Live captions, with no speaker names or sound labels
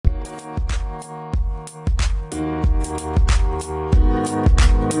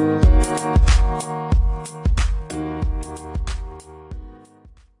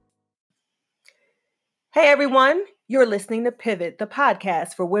Hey everyone, you're listening to Pivot, the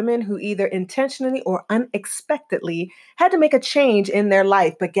podcast for women who either intentionally or unexpectedly had to make a change in their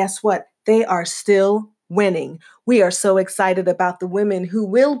life. But guess what? They are still winning. We are so excited about the women who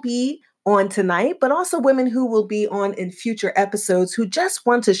will be on tonight, but also women who will be on in future episodes who just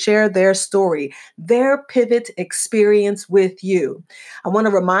want to share their story, their pivot experience with you. I want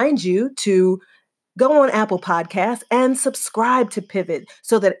to remind you to go on Apple Podcasts and subscribe to Pivot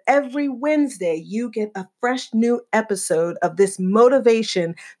so that every Wednesday you get a fresh new episode of this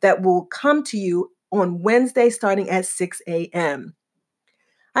motivation that will come to you on Wednesday starting at 6 a.m.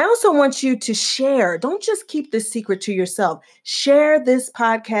 I also want you to share. Don't just keep this secret to yourself. Share this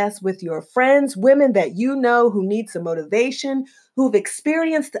podcast with your friends, women that you know who need some motivation, who've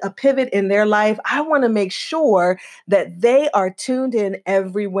experienced a pivot in their life. I want to make sure that they are tuned in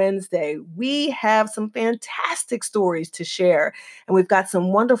every Wednesday. We have some fantastic stories to share, and we've got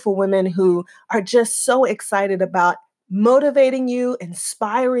some wonderful women who are just so excited about motivating you,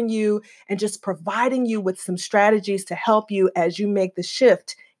 inspiring you, and just providing you with some strategies to help you as you make the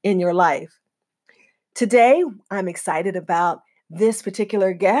shift in your life. Today, I'm excited about this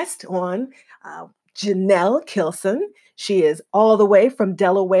particular guest on Janelle Kilson. She is all the way from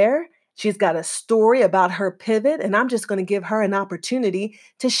Delaware. She's got a story about her pivot, and I'm just going to give her an opportunity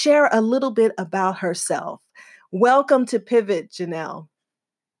to share a little bit about herself. Welcome to Pivot, Janelle.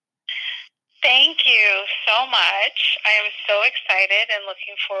 Thank you so much. I am so excited and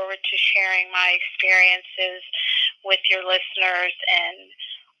looking forward to sharing my experiences with your listeners and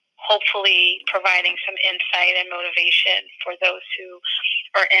hopefully providing some insight and motivation for those who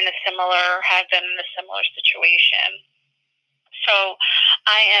are in a similar, have been in a similar situation. So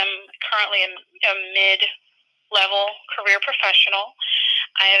I am currently a mid-level career professional.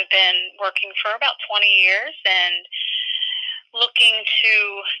 I have been working for about 20 years and looking to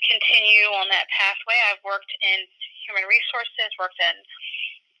continue on that pathway. I've worked in human resources, worked in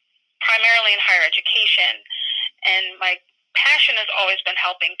primarily in higher education, and my passion has always been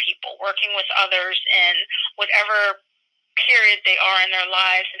helping people, working with others in whatever period they are in their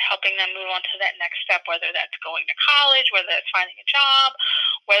lives and helping them move on to that next step, whether that's going to college, whether that's finding a job,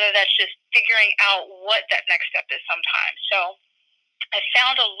 whether that's just figuring out what that next step is sometimes. So I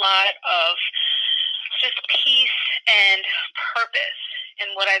found a lot of just peace and purpose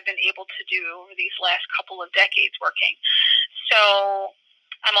in what I've been able to do over these last couple of decades working. So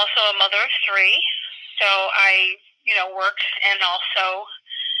I'm also a mother of three. So I, work and also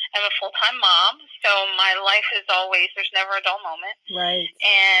am a full-time mom. So my life is always, there's never a dull moment. Right.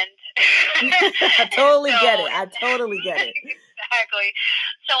 And I totally get it. Exactly.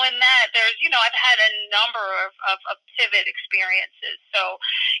 So in that, there's, I've had a number of pivot experiences. So,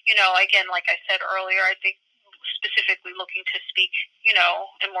 again, like I said earlier, I think specifically looking to speak,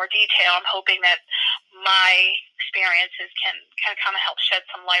 in more detail, I'm hoping that my experiences can kind of help shed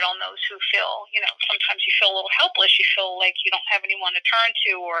some light on those who feel, sometimes you feel a little helpless. You feel like you don't have anyone to turn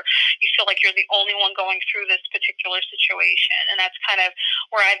to, or you feel like you're the only one going through this particular situation. And that's kind of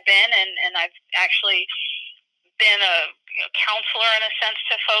where I've been. And I've actually been a counselor in a sense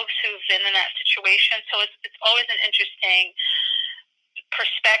to folks who've been in that situation. So it's always an interesting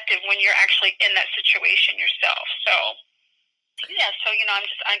perspective when you're actually in that situation yourself. So yeah, so I'm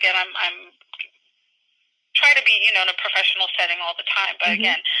try to be in a professional setting all the time, but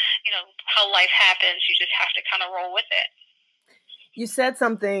again, how life happens, you just have to kind of roll with it. You said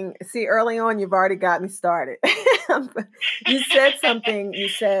something, see, early on, you've already got me started. You said something,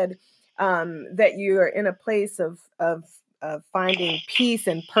 that you are in a place of finding peace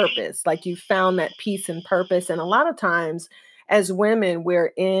and purpose, like you found that peace and purpose. And a lot of times as women,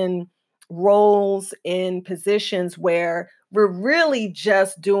 we're in roles, in positions where we're really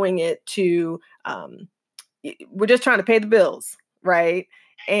just doing it to, we're just trying to pay the bills, right?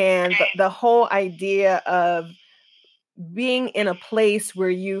 And the whole idea of being in a place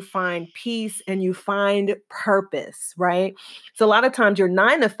where you find peace and you find purpose, right? So a lot of times your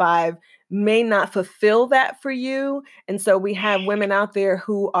 9 to 5 may not fulfill that for you. And so we have women out there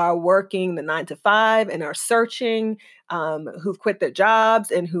who are working the 9 to 5 and are searching, who've quit their jobs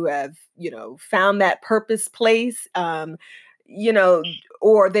and who have, found that purpose place,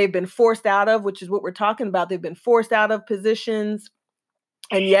 or they've been forced out of, which is what we're talking about. They've been forced out of positions,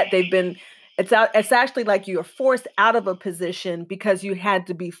 and yet it's actually like you're forced out of a position because you had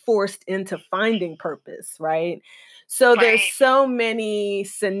to be forced into finding purpose, right? So there's so many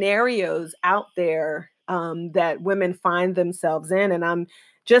scenarios out there that women find themselves in. And I'm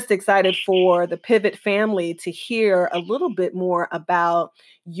just excited for the Pivot family to hear a little bit more about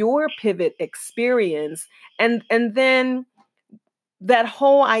your pivot experience. And then that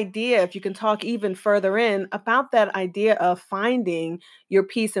whole idea, if you can talk even further in about that idea of finding your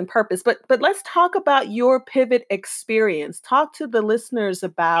peace and purpose. But let's talk about your pivot experience. Talk to the listeners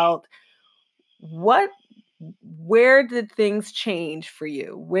about what where did things change for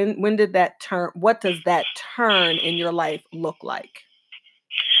you? When did that turn? What does that turn in your life look like?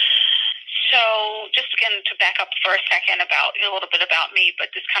 So, just again to back up for a second about a little bit about me, but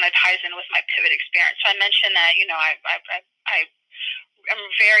this kind of ties in with my pivot experience. So I mentioned that I am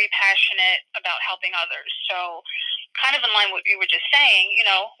very passionate about helping others. So, kind of in line with what you were just saying,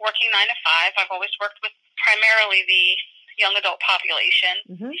 working 9 to 5, I've always worked with primarily the young adult population,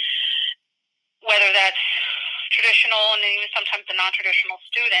 Mm-hmm. whether that's traditional and even sometimes the non-traditional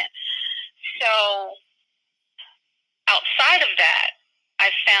student. So, outside of that, I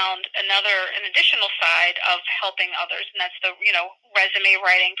found an additional side of helping others, and that's the, resume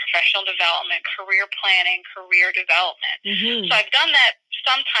writing, professional development, career planning, career development. Mm-hmm. So I've done that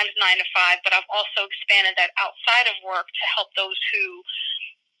sometimes 9 to 5, but I've also expanded that outside of work to help those who,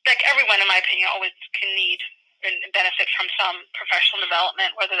 like everyone in my opinion, always can need and benefit from some professional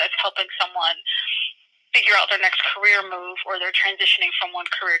development, whether that's helping someone figure out their next career move, or they're transitioning from one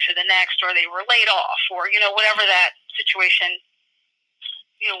career to the next, or they were laid off, or, whatever that situation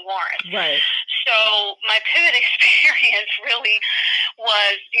warrant. Right. So my pivot experience really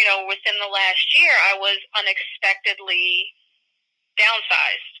was, within the last year, I was unexpectedly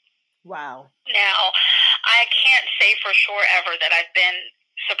downsized. Wow. Now, I can't say for sure ever that I've been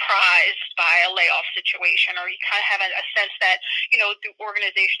surprised by a layoff situation, or you kind of have a sense that, through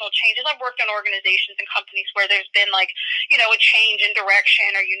organizational changes. I've worked in organizations and companies where there's been a change in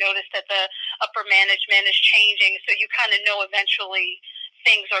direction, or you notice that the upper management is changing. So you kind of know eventually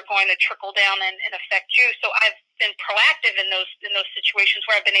things are going to trickle down and affect you. So I've been proactive in those situations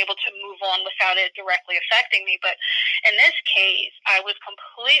where I've been able to move on without it directly affecting me. But in this case, I was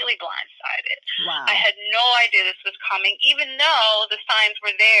completely blindsided. Wow. I had no idea this was coming, even though the signs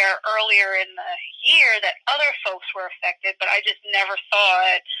were there earlier in the year that other folks were affected, but I just never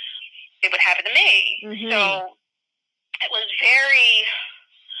thought it would happen to me. Mm-hmm. So it was very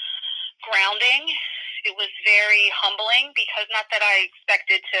grounding. It was very humbling, because not that I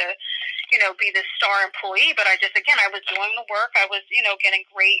expected to, be the star employee, but I was doing the work. I was, getting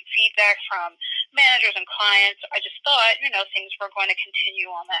great feedback from managers and clients. I just thought, things were going to continue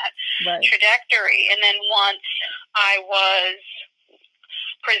on that trajectory. And then once I was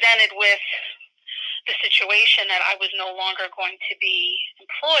presented with the situation that I was no longer going to be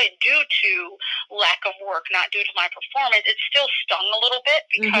employed due to lack of work, not due to my performance, it still stung a little bit,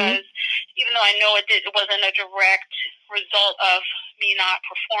 because even though I know it wasn't a direct result of me not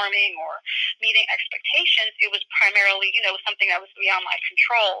performing or meeting expectations, it was primarily, something that was beyond my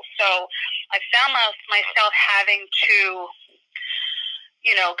control. So I found myself having to,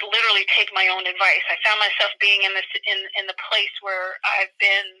 literally take my own advice. I found myself being in the place where I've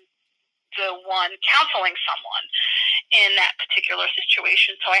been the one counseling someone in that particular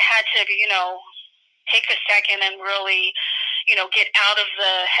situation. So I had to, take a second and really, get out of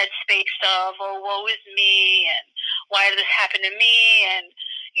the headspace of, oh, woe is me, and why did this happen to me? And,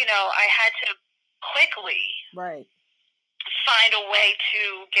 I had to quickly find a way to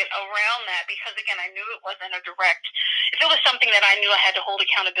get around that, because again, I knew it wasn't a direct, if it was something that I knew I had to hold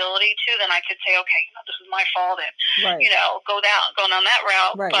accountability to, then I could say, okay, this is my fault, and go down that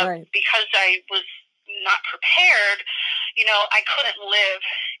route. But because I was not prepared, I couldn't live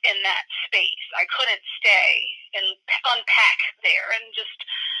in that space. I couldn't stay and unpack there and just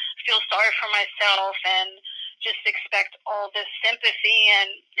feel sorry for myself and just expect all this sympathy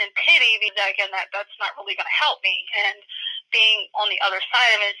and pity, because again, that's not really going to help me. And being on the other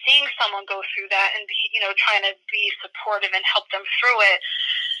side of it, seeing someone go through that and trying to be supportive and help them through it,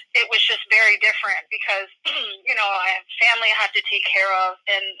 it was just very different, because I have family I have to take care of,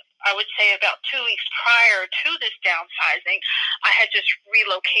 and I would say about 2 weeks prior to this downsizing, I had just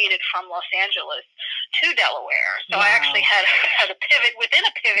relocated from Los Angeles to Delaware. So I actually had a pivot within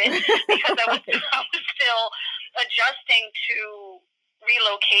a pivot, because I was still adjusting to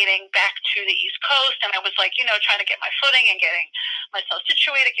relocating back to the East Coast, and I was trying to get my footing and getting myself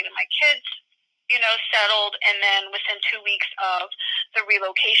situated, getting my kids settled. And then within 2 weeks of the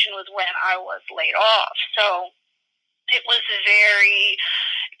relocation was when I was laid off. So it was very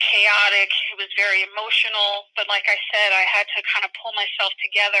chaotic. It was very emotional. But like I said, I had to kind of pull myself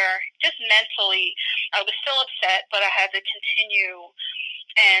together just mentally. I was still upset, but I had to continue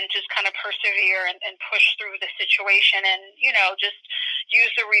and just kind of persevere and push through the situation, and, just use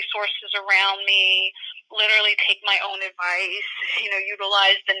the resources around me, literally take my own advice,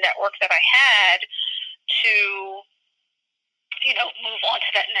 utilize the network that I had to move on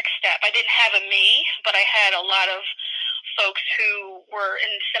to that next step. I didn't have a me, but I had a lot of folks who were in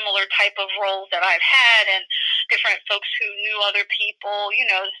similar type of roles that I've had, and different folks who knew other people,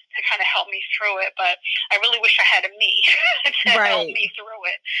 to kind of help me through it. But I really wish I had a me to help me through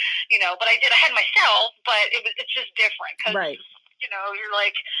it, but I had myself, but it's just different because, you're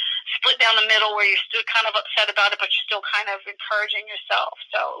like split down the middle where you're still kind of upset about it, but you're still kind of encouraging yourself.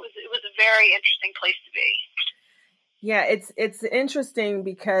 So it was a very interesting place to be. Yeah, it's interesting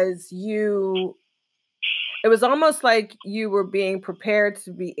because it was almost like you were being prepared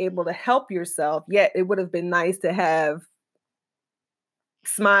to be able to help yourself, yet it would have been nice to have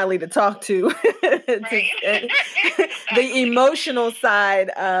Smiley to talk to, the emotional side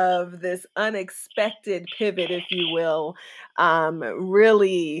of this unexpected pivot, if you will,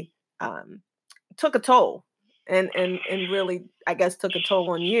 really took a toll and really, I guess, took a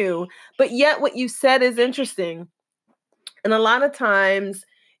toll on you. But yet what you said is interesting. And a lot of times,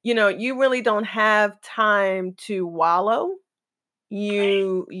 you really don't have time to wallow.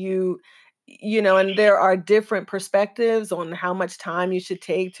 And there are different perspectives on how much time you should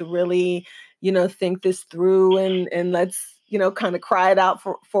take to really, think this through and let's, kind of cry it out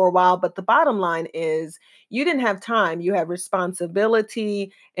for a while. But the bottom line is you didn't have time. You had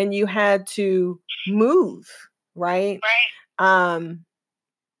responsibility and you had to move, right? How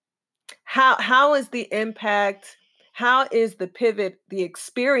is the impact? How is the pivot, the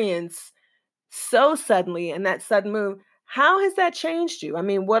experience so suddenly and that sudden move? How has that changed you? I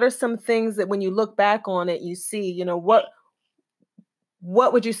mean, what are some things that when you look back on it, you see, what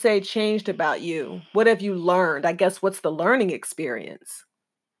would you say changed about you? What have you learned? I guess what's the learning experience?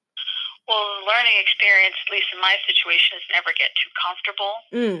 Well, the learning experience, at least in my situation, is never get too comfortable.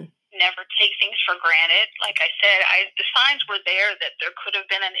 Never take things for granted. Like I said, the signs were there that there could have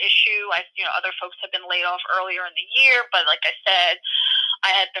been an issue. Other folks had been laid off earlier in the year, but like I said,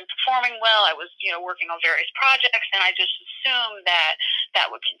 I had been performing well. I was, working on various projects, and I just assumed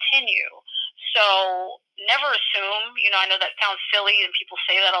that would continue. So never assume. I know that sounds silly, and people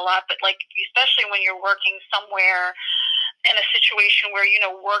say that a lot, but especially when you're working somewhere in a situation where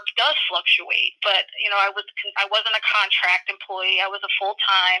work does fluctuate, but I wasn't a contract employee. I was a full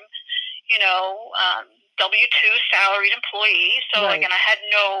time, W-2 salaried employee. So again, I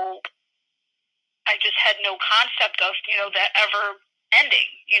just had no concept of that ever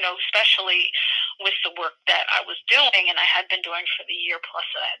ending. Especially with the work that I was doing and I had been doing for the year plus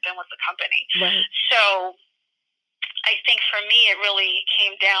that I had been with the company. Right. So I think for me, it really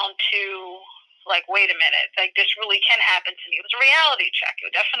came down to wait a minute, this really can happen to me. It was a reality check.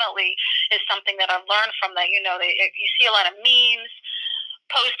 It definitely is something that I've learned from that. You see a lot of memes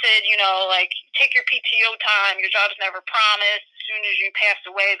posted, take your PTO time, your job's never promised. As soon as you pass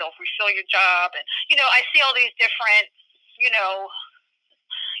away, they'll refill your job. And, I see all these different,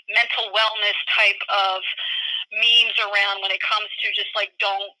 mental wellness type of memes around when it comes to just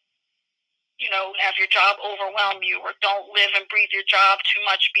don't, have your job overwhelm you, or don't live and breathe your job too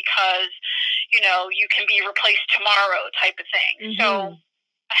much because, you can be replaced tomorrow type of thing. Mm-hmm. So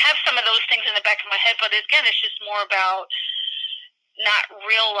I have some of those things in the back of my head, but again, it's just more about not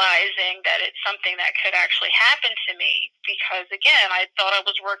realizing that it's something that could actually happen to me, because again, I thought I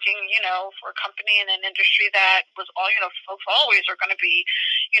was working, for a company in an industry that was all, folks always are going to be,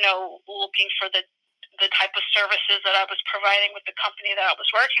 looking for the type of services that I was providing with the company that I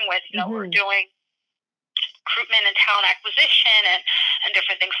was working with. We're doing recruitment and talent acquisition and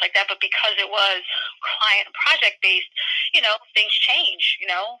different things like that. But because it was client and project based, things change.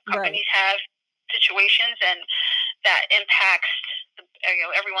 Companies have situations and that impacts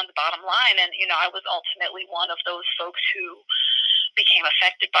everyone's bottom line. And I was ultimately one of those folks who became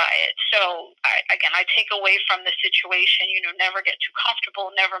affected by it. So I take away from the situation, never get too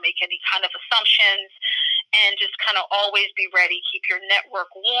comfortable, never make any kind of assumptions, and just kind of always be ready, keep your network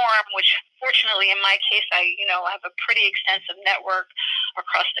warm, which fortunately in my case, I have a pretty extensive network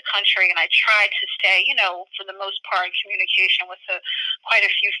across the country, and I try to stay, for the most part, in communication with quite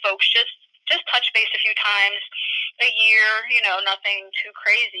a few folks, just touch base a few times a year, nothing too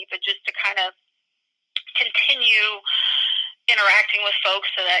crazy, but just to kind of continue interacting with folks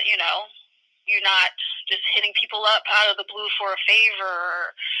so that, you're not just hitting people up out of the blue for a favor,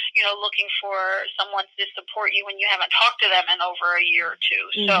 or, looking for someone to support you when you haven't talked to them in over a year or two.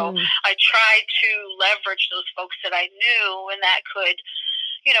 Mm-hmm. So I tried to leverage those folks that I knew and that could,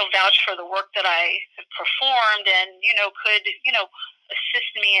 vouch for the work that I performed and, could,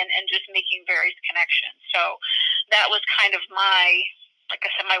 assist me in just making various connections. So that was kind of my, like I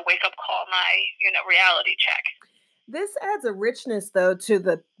said, my wake-up call, my, reality check. This adds a richness though to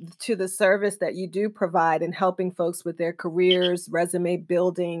the service that you do provide in helping folks with their careers, resume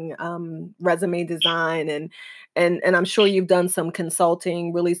building, resume design, and I'm sure you've done some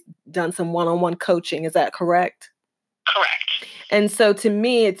consulting, really done some one-on-one coaching. Is that correct? Correct. And so to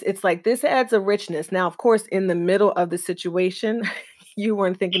me, it's like this adds a richness. Now, of course, in the middle of the situation, you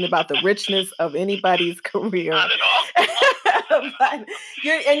weren't thinking about the richness of anybody's career. Not at all. But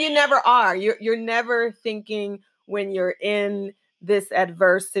you never are. You're never thinking when you're in this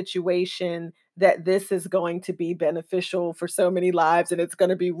adverse situation that this is going to be beneficial for so many lives and it's going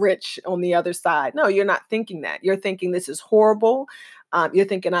to be rich on the other side. No, you're not thinking that. You're thinking this is horrible. You're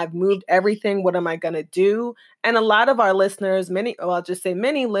thinking I've moved everything. What am I going to do? And a lot of our listeners, I'll just say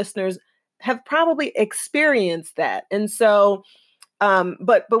many listeners have probably experienced that. And so,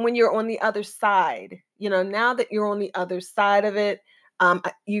 but when you're on the other side, now that you're on the other side of it,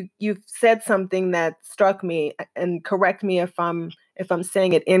 you've said something that struck me, and correct me if I'm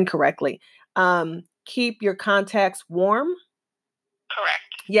saying it incorrectly. Keep your contacts warm. Correct.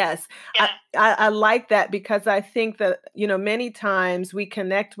 Yes. Yeah. I like that because I think that, many times we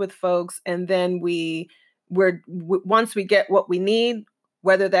connect with folks and then once we get what we need,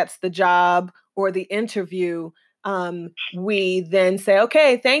 whether that's the job or the interview, we then say,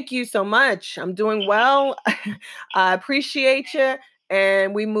 okay, thank you so much. I'm doing well. I appreciate you.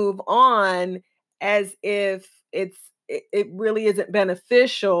 And we move on as if it really isn't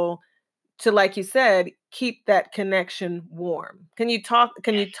beneficial to, like you said, keep that connection warm. Can you talk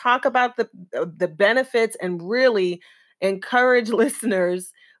about the benefits and really encourage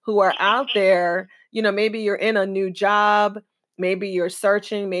listeners who are out there, maybe you're in a new job, maybe you're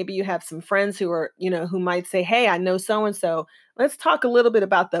searching, maybe you have some friends who are, who might say, "Hey, I know so and so." Let's talk a little bit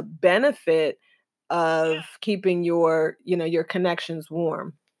about the benefit of keeping your connections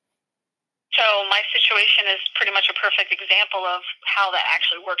warm. So my situation is pretty much a perfect example of how that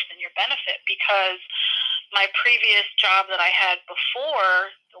actually works in your benefit, because my previous job that I had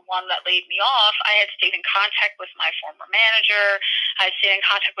before, the one that laid me off, I had stayed in contact with my former manager. I had stayed in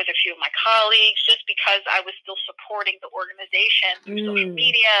contact with a few of my colleagues just because I was still supporting the organization through social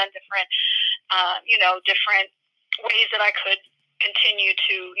media and different ways that I could continue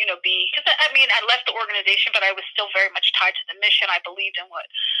to, because I left the organization, but I was still very much tied to the mission. I believed in what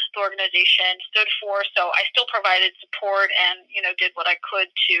the organization stood for. So I still provided support and, did what I could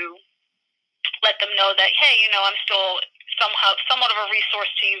to let them know that, hey, I'm still somewhat of a resource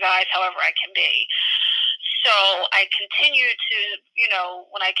to you guys, however I can be. So I continued to,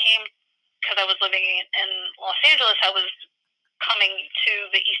 when I came, because I was living in Los Angeles, I was coming to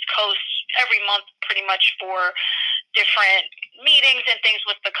the East Coast every month pretty much for different meetings and things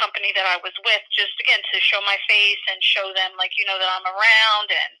with the company that I was with, just again to show my face and show them that I'm around,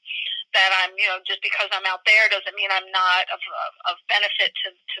 and that I'm, just because I'm out there doesn't mean I'm not of benefit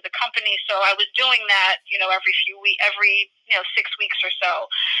to the company. So I was doing that, every 6 weeks or so.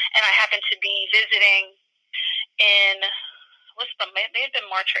 And I happened to be visiting in, may have been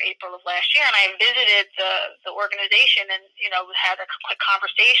March or April of last year, and I visited the organization and, had a quick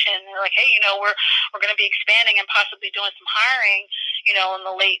conversation. They're like, hey, we're going to be expanding and possibly doing some hiring, in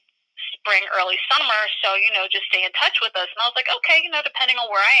the late spring, early summer. So, just stay in touch with us. And I was like, okay, depending on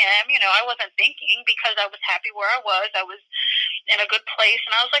where I am, I wasn't thinking, because I was happy where I was. I was in a good place.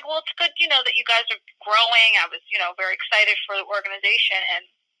 And I was like, well, it's good, that you guys are growing. I was, very excited for the organization. And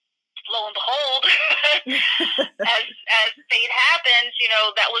lo and behold, as fate happens,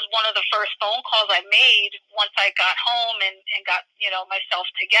 that was one of the first phone calls I made once I got home and got, myself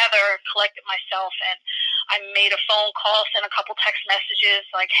together, collected myself, and I made a phone call, sent a couple text messages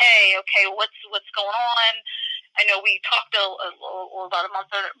like, hey, okay, what's going on? I know we talked about a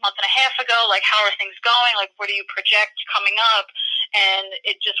month and a half ago, like, how are things going? Like, what do you project coming up? And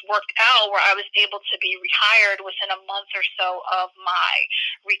it just worked out where I was able to be rehired within a month or so of my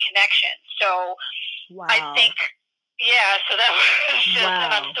reconnection. So wow. I think, so that was just, wow.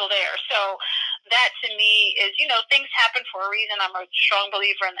 And I'm still there. So that to me is, things happen for a reason. I'm a strong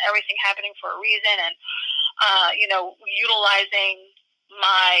believer in everything happening for a reason. And, utilizing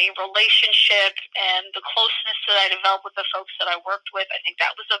my relationship and the closeness that I developed with the folks that I worked with, I think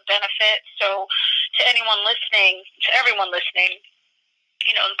that was a benefit. So to everyone listening,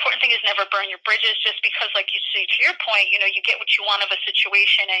 the important thing is never burn your bridges, just because, like you say, to your point, you get what you want of a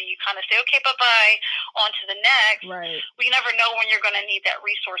situation and you kind of say, okay, bye-bye, on to the next. Right. We never know when you're going to need that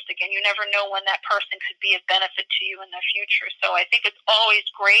resource again. You never know when that person could be of benefit to you in the future. So I think it's always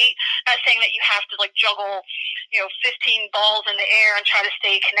great. Not saying that you have to juggle, 15 balls in the air and try to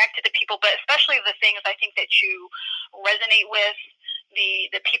stay connected to people, but especially the things I think that you resonate with,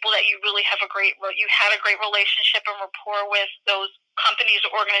 the people that you really had a great relationship and rapport with, those companies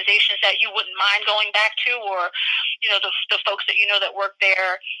or organizations that you wouldn't mind going back to, or the folks that that work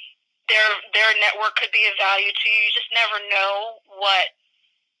there, their network could be of value to you. You just never know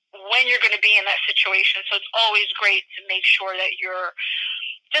when you're going to be in that situation. So it's always great to make sure that you're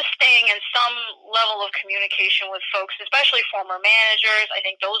just staying in some level of communication with folks, especially former managers. I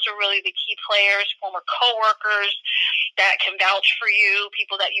think those are really the key players, former coworkers that can vouch for you,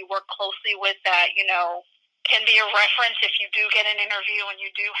 people that you work closely with that, can be a reference if you do get an interview, and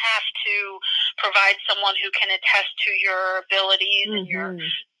you do have to provide someone who can attest to your abilities and your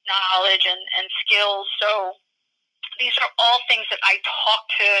knowledge and skills. So these are all things that I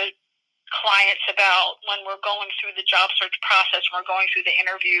talk to clients about when we're going through the job search process, when we're going through the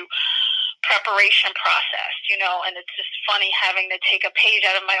interview preparation process, and it's just funny having to take a page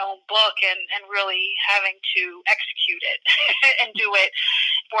out of my own book and really having to execute it and do it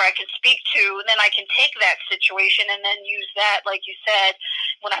where I can speak to, and then I can take that situation and then use that, like you said,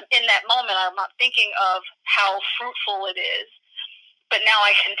 when I'm in that moment, I'm not thinking of how fruitful it is, but now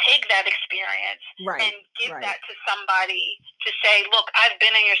I can take that experience and give that to somebody to say, look, I've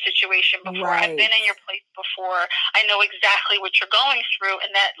been in your situation before. I've been in your place before. I know exactly what you're going through.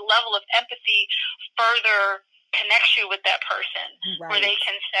 And that level of empathy further connects you with that person where they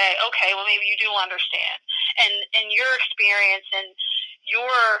can say, okay, well, maybe you do understand. And your experience and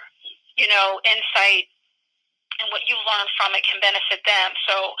your, insight and what you learned from it can benefit them.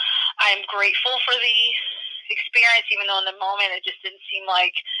 So I'm grateful for the experience, even though in the moment it just didn't seem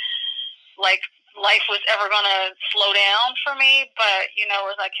like life was ever going to slow down for me. But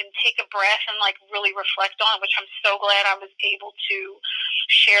as I can take a breath and really reflect on, which I'm so glad I was able to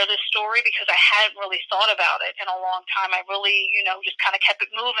share this story, because I hadn't really thought about it in a long time. I really just kind of kept it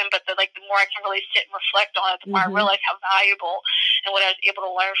moving, but the more I can really sit and reflect on it, the more I realize how valuable and what I was able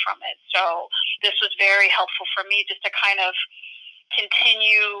to learn from it. So this was very helpful for me, just to kind of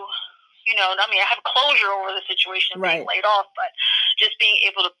continue. I have closure over the situation of being laid off, but just being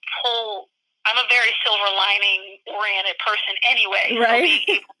able to pull. I'm a very silver lining oriented person anyway. So being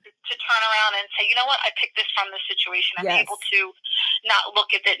able to turn around and say, you know what, I picked this from the situation. I'm able to not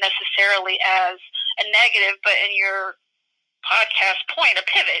look at it necessarily as a negative, but in your podcast point, a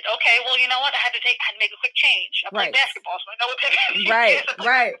pivot. Okay, well, you know what? I had to make a quick change. I played basketball, so I know what pivot is. Right. As a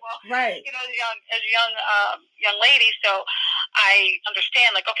young lady, so I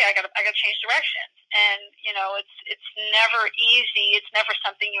understand. Okay, I got to change directions, and it's never easy. It's never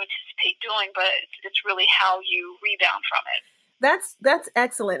something you anticipate doing, but it's really how you rebound from it. That's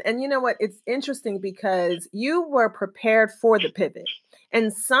excellent. And you know what? It's interesting because you were prepared for the pivot.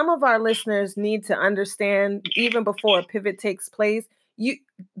 And some of our listeners need to understand, even before a pivot takes place,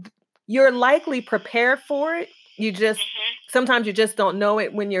 you're likely prepared for it. You just sometimes you just don't know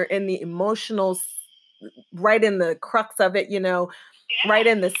it when you're in the emotional, right in the crux of it, right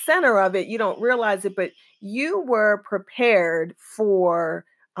in the center of it. You don't realize it, but you were prepared for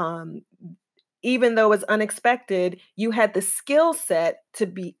even though it's unexpected, you had the skill set to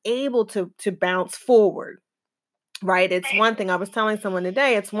be able to bounce forward. Right. It's one thing, I was telling someone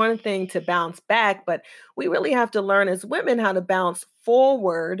today, it's one thing to bounce back, but we really have to learn as women how to bounce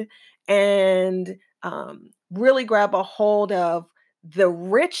forward and really grab a hold of the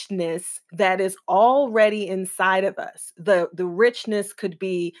richness that is already inside of us. The richness could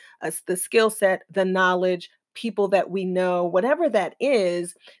be the skill set, the knowledge, people that we know, whatever that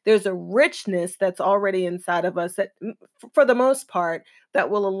is, there's a richness that's already inside of us that, for the most part, that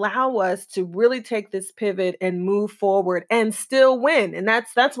will allow us to really take this pivot and move forward and still win. And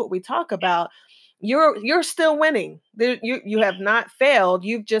that's what we talk about. You're still winning. You have not failed.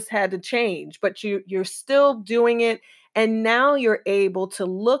 You've just had to change, but you're still doing it. And now you're able to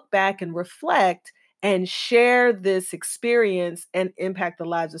look back and reflect and share this experience and impact the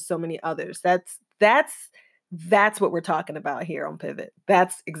lives of so many others. That's what we're talking about here on Pivot.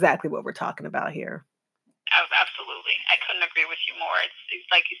 That's exactly what we're talking about here. Absolutely. I couldn't agree with you more. It's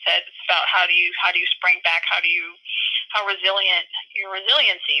like you said, it's about how do you spring back? How resilient your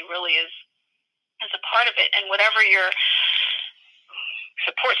resiliency really is a part of it. And whatever your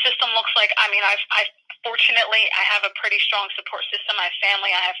support system looks like, I fortunately, I have a pretty strong support system. I have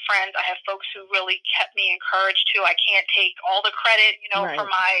family, I have friends, I have folks who really kept me encouraged too. I can't take all the credit, for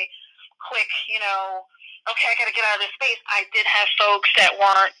my quick, okay, I got to get out of this space. I did have folks that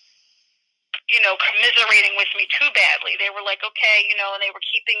weren't, commiserating with me too badly. They were like, okay, and they were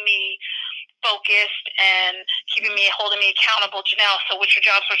keeping me focused and holding me accountable. Janelle, so what's your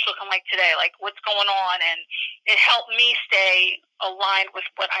job search looking like today? Like, what's going on? And it helped me stay aligned with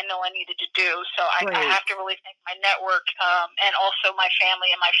what I know I needed to do. So I have to really thank my network and also my family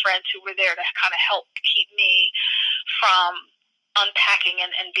and my friends who were there to kind of help keep me from unpacking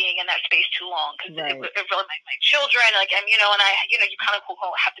and being in that space too long, because it really my children, like, and you kind of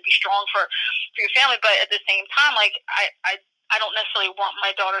have to be strong for your family, but at the same time, like, I don't necessarily want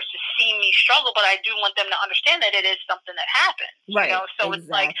my daughters to see me struggle, but I do want them to understand that it is something that happens. So it's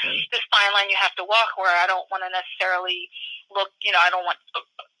like this fine line you have to walk, where I don't want to necessarily look, I don't want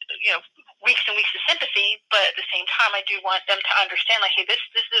weeks and weeks of sympathy, but at the same time, I do want them to understand, like, hey, this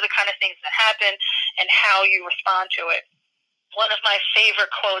is the kind of things that happen and how you respond to it. One of my favorite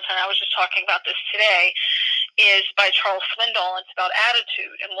quotes, and I was just talking about this today, is by Charles Swindoll. It's about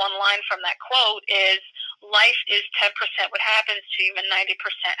attitude. And one line from that quote is, life is 10% what happens to you and 90%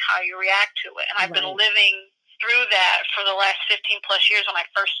 how you react to it. And I've been living through that for the last 15 plus years when I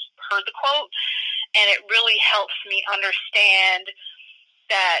first heard the quote. And it really helps me understand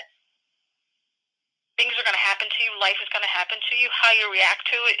that things are going to happen to you. Life is going to happen to you. How you react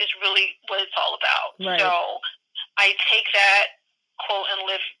to it is really what it's all about. So I take that quote and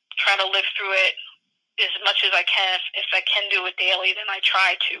try to live through it as much as I can. If I can do it daily, then I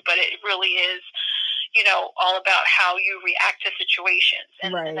try to. But it really is, all about how you react to situations.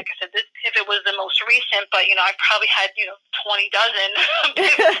 And like I said, this pivot was the most recent, but, I've probably had, 20 dozen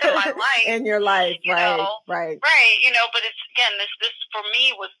pivots in my life. In your life, right. But it's, again, this for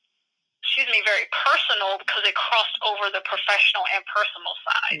me was, very personal, because it crossed over the professional and personal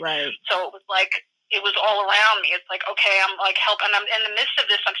side. So it was like, it was all around me. It's like, okay, I'm like helping. I'm in the midst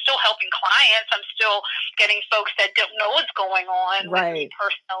of this. I'm still helping clients. I'm still getting folks that don't know what's going on with me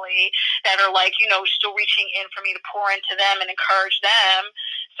personally, that are like, still reaching in for me to pour into them and encourage them.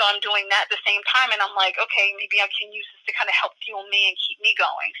 So I'm doing that at the same time. And I'm like, okay, maybe I can use this to kind of help fuel me and keep me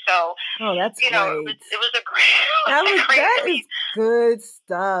going. So, that's great. It was a great, that is good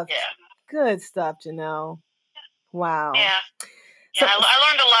stuff. Yeah. Good stuff, Janelle. Wow. Yeah. Yeah, I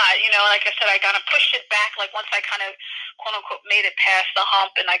learned a lot. Like I said, I kind of pushed it back. Like, once I kind of, quote unquote, made it past the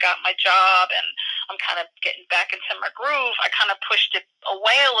hump and I got my job and I'm kind of getting back into my groove, I kind of pushed it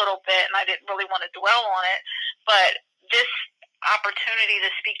away a little bit, and I didn't really want to dwell on it. But this opportunity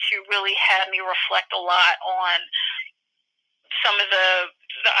to speak to you really had me reflect a lot on some of the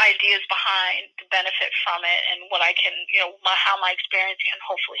ideas behind the benefit from it, and what I can, how my experience can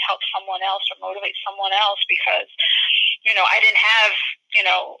hopefully help someone else or motivate someone else. Because, I didn't have,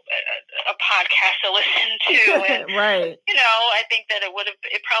 a podcast to listen to. And, I think that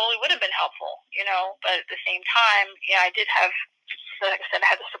it probably would have been helpful, but at the same time, I did have, like I said, I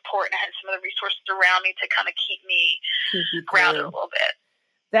had the support and I had some of the resources around me to kind of keep me grounded a little bit.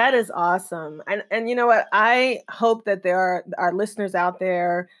 That is awesome. And you know what? I hope that there are listeners out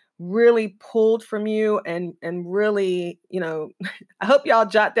there really pulled from you and really, I hope y'all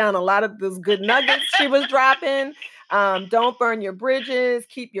jot down a lot of those good nuggets she was dropping. Don't burn your bridges,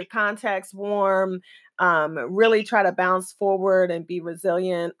 keep your contacts warm, really try to bounce forward and be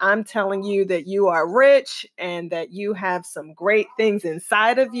resilient. I'm telling you that you are rich and that you have some great things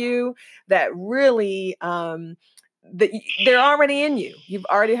inside of you that really, they're already in you. You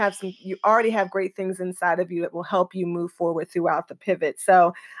already have great things inside of you that will help you move forward throughout the pivot.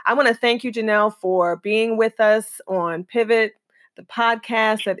 So I want to thank you, Janelle, for being with us on Pivot, the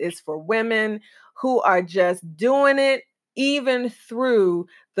podcast that is for women who are just doing it, even through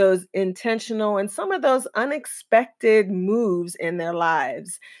those intentional and some of those unexpected moves in their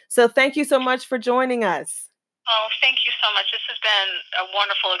lives. So thank you so much for joining us. Oh, thank you so much. This has been a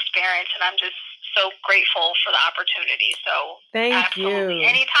wonderful experience, and I'm just so grateful for the opportunity. So thank absolutely. you.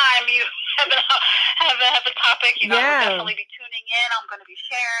 Anytime you have a topic, I'll definitely be tuning in. I'm going to be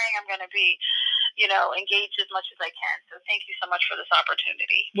sharing. I'm going to be, engaged as much as I can. So thank you so much for this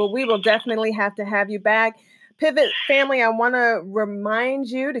opportunity. Well, we will definitely have to have you back. Pivot family, I want to remind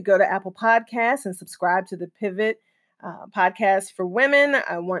you to go to Apple Podcasts and subscribe to the Pivot podcast for women.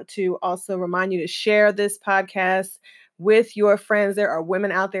 I want to also remind you to share this podcast with your friends. There are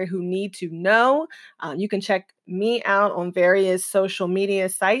women out there who need to know. You can check me out on various social media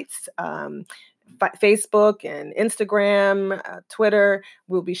sites, Facebook and Instagram, Twitter.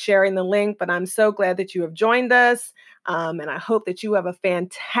 We'll be sharing the link, but I'm so glad that you have joined us. And I hope that you have a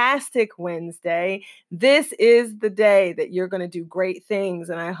fantastic Wednesday. This is the day that you're going to do great things.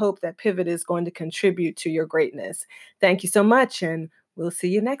 And I hope that Pivot is going to contribute to your greatness. Thank you so much. And we'll see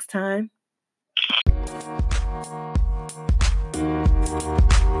you next time.